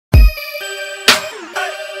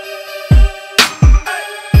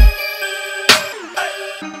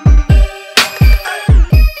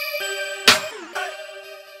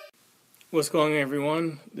What's going on,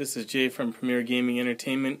 everyone? This is Jay from Premier Gaming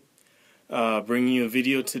Entertainment, bringing you a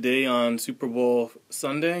video today on Super Bowl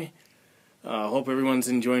Sunday. Hope everyone's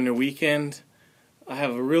enjoying their weekend. I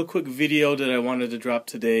have a real quick video that I wanted to drop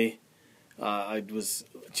today. I was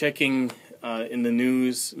checking in the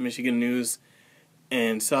news, Michigan news,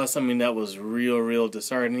 and saw something that was real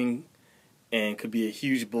disheartening and could be a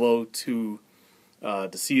huge blow to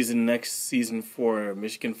the next season for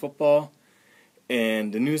Michigan football.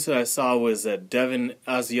 And the news that I saw was that Devin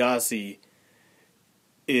Asiasi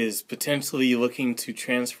is potentially looking to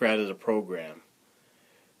transfer out of the program.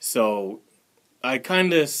 So I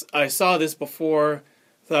saw this before,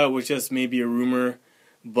 thought it was just maybe a rumor,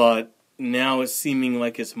 but now it's seeming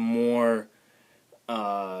like it's more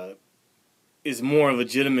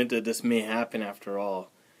legitimate that this may happen after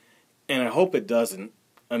all. And I hope it doesn't.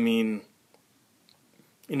 I mean,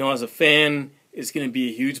 as a fan, it's going to be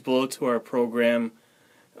a huge blow to our program.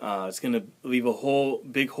 It's going to leave a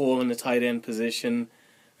big hole in the tight end position.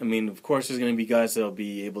 I mean, of course, there's going to be guys that'll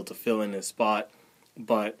be able to fill in his spot,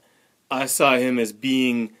 but I saw him as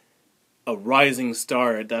being a rising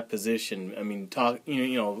star at that position. I mean,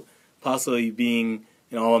 possibly being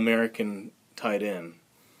an All-American tight end.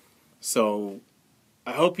 So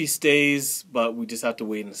I hope he stays, but we just have to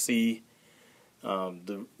wait and see.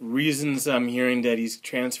 The reasons I'm hearing that he's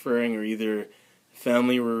transferring are either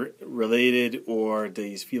family related or that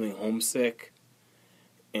he's feeling homesick,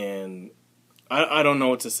 and I don't know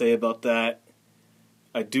what to say about that.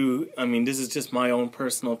 I mean, this is just my own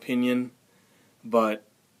personal opinion, but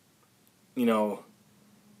I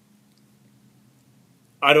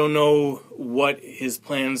don't know what his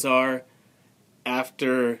plans are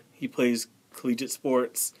after he plays collegiate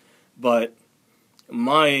sports, but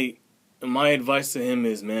my advice to him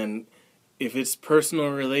is, man, if it's personal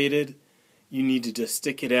related, you need to just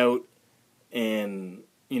stick it out and,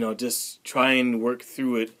 just try and work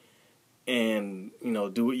through it and,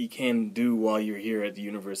 do what you can do while you're here at the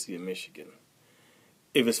University of Michigan.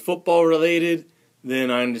 If it's football related,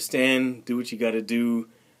 then I understand, do what you got to do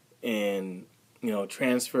and,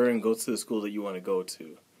 transfer and go to the school that you want to go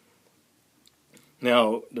to.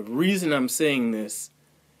 Now, the reason I'm saying this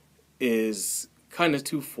is kind of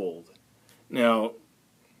twofold. Now,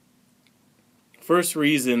 first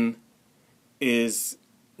reason is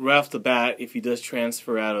right off the bat, if he does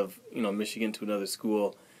transfer out of Michigan to another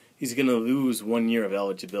school, he's going to lose 1 year of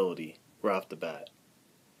eligibility right off the bat.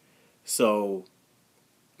 So,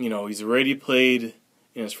 he's already played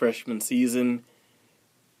in his freshman season.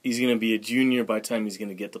 He's going to be a junior by the time he's going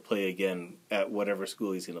to get to play again at whatever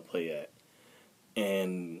school he's going to play at.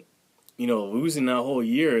 And, losing that whole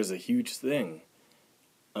year is a huge thing.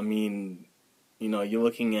 I mean, you're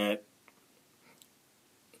looking at,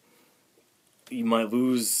 you might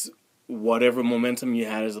lose whatever momentum you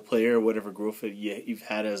had as a player, whatever growth you've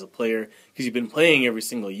had as a player, because you've been playing every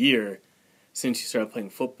single year since you started playing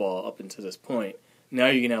football up until this point. Now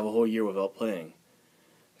you're going to have a whole year without playing.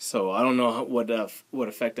 So I don't know what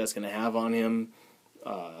effect that's going to have on him.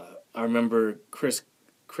 I remember Chris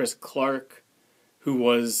Clark, who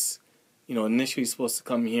was, initially supposed to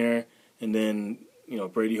come here, and then,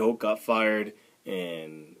 Brady Hoke got fired,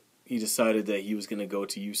 and he decided that he was going to go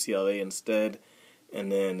to UCLA instead. And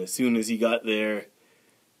then as soon as he got there,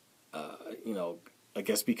 I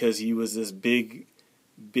guess because he was this big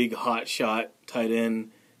hot shot tight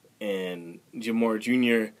end, and Jim Moore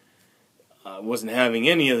Jr. Wasn't having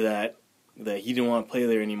any of that he didn't want to play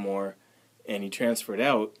there anymore, and he transferred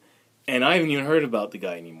out. And I haven't even heard about the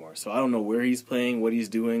guy anymore, so I don't know where he's playing, what he's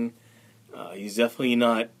doing. He's definitely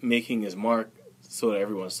not making his mark so that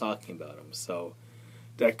everyone's talking about him. So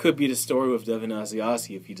that could be the story with Devin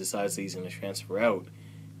Asiasi if he decides that he's going to transfer out.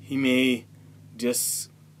 He may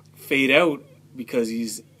just fade out because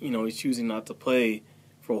he's choosing not to play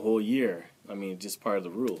for a whole year. I mean, just part of the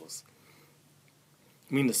rules.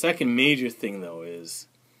 I mean, the second major thing, though, is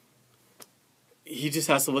he just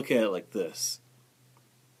has to look at it like this.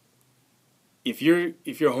 If you're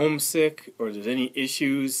homesick or there's any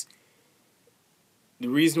issues, the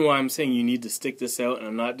reason why I'm saying you need to stick this out, and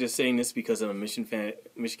I'm not just saying this because I'm a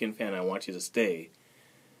Michigan fan, I want you to stay,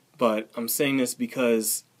 but I'm saying this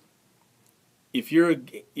because if your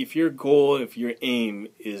goal, if your aim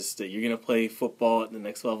is that you're going to play football at the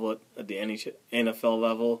next level, at the NFL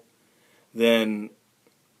level, then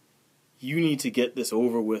you need to get this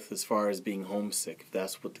over with as far as being homesick, if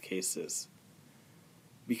that's what the case is.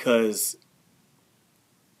 Because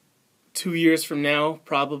 2 years from now,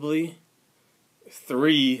 probably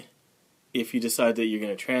 3, if you decide that you're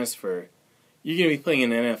going to transfer, you're going to be playing in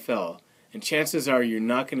the NFL. And chances are you're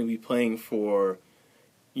not going to be playing for,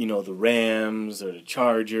 the Rams or the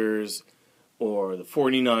Chargers or the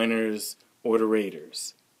 49ers, or the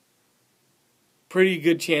Raiders. Pretty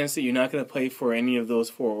good chance that you're not going to play for any of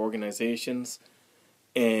those four organizations,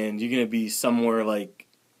 and you're going to be somewhere like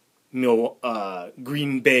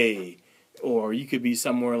Green Bay, or you could be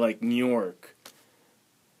somewhere like New York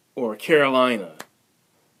or Carolina.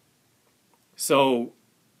 So,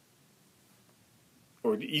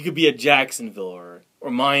 or you could be at Jacksonville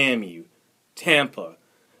or Miami, Tampa.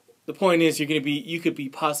 The point is, you could be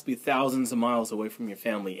possibly thousands of miles away from your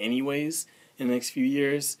family anyways in the next few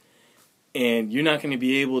years, and you're not going to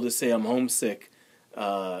be able to say, I'm homesick.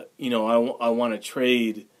 I want to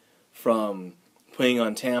trade from playing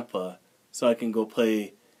on Tampa so I can go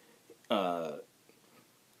play on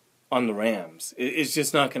the Rams. It's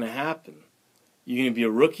just not going to happen. You're going to be a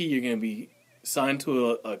rookie. You're going to be signed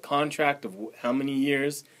to a contract of how many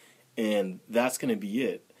years, and that's going to be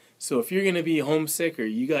it. So if you're going to be homesick or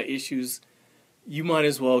you got issues, you might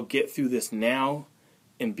as well get through this now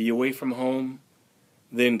and be away from home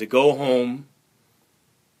than to go home,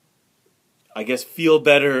 I guess, feel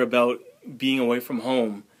better about being away from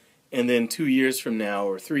home, and then 2 years from now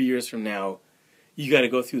or 3 years from now, you got to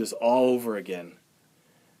go through this all over again.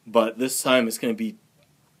 But this time it's going to be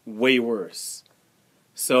way worse.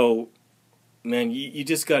 So, man, you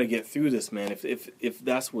just got to get through this, man, if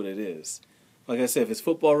that's what it is. Like I said, if it's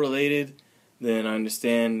football related, then I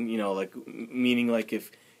understand, meaning like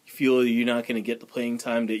if you feel you're not going to get the playing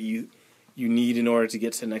time that you need in order to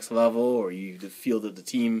get to the next level, or you feel that the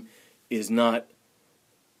team is not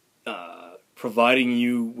providing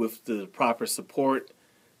you with the proper support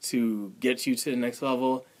to get you to the next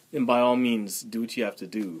level, then by all means do what you have to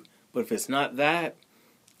do. But if it's not that,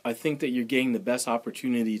 I think that you're getting the best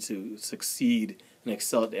opportunity to succeed and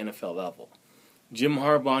excel at the NFL level. Jim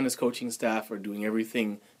Harbaugh and his coaching staff are doing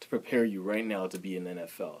everything to prepare you right now to be in the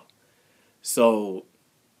NFL. So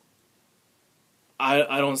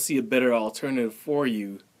I don't see a better alternative for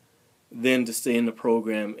you than to stay in the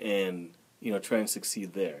program and try and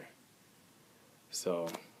succeed there. So,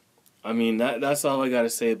 I mean, that's all I got to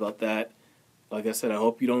say about that. Like I said, I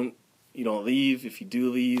hope you don't leave. If you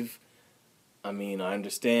do leave, I mean, I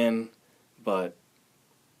understand, but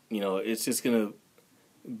it's just gonna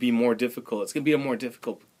be more difficult. It's gonna be a more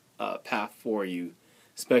difficult path for you,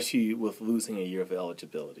 especially with losing a year of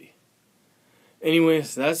eligibility.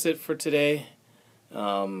 Anyways, that's it for today.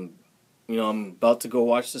 I'm about to go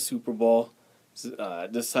watch the Super Bowl.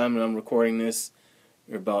 This time when I'm recording this,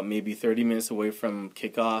 we're about maybe 30 minutes away from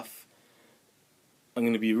kickoff. I'm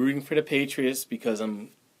going to be rooting for the Patriots because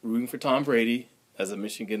I'm rooting for Tom Brady as a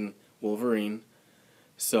Michigan Wolverine.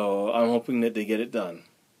 So I'm hoping that they get it done.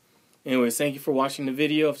 Anyways, thank you for watching the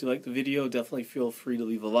video. If you like the video, definitely feel free to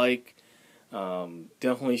leave a like.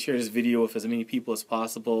 Definitely share this video with as many people as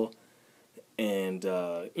possible. And,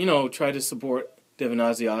 try to support Devin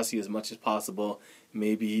Asiasi as much as possible.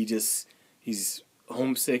 Maybe he's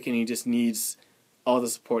homesick and he just needs all the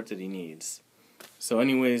support that he needs. So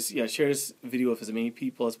anyways, yeah, share this video with as many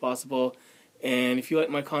people as possible. And if you like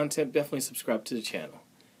my content, definitely subscribe to the channel.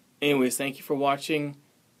 Anyways, thank you for watching,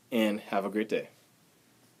 and have a great day.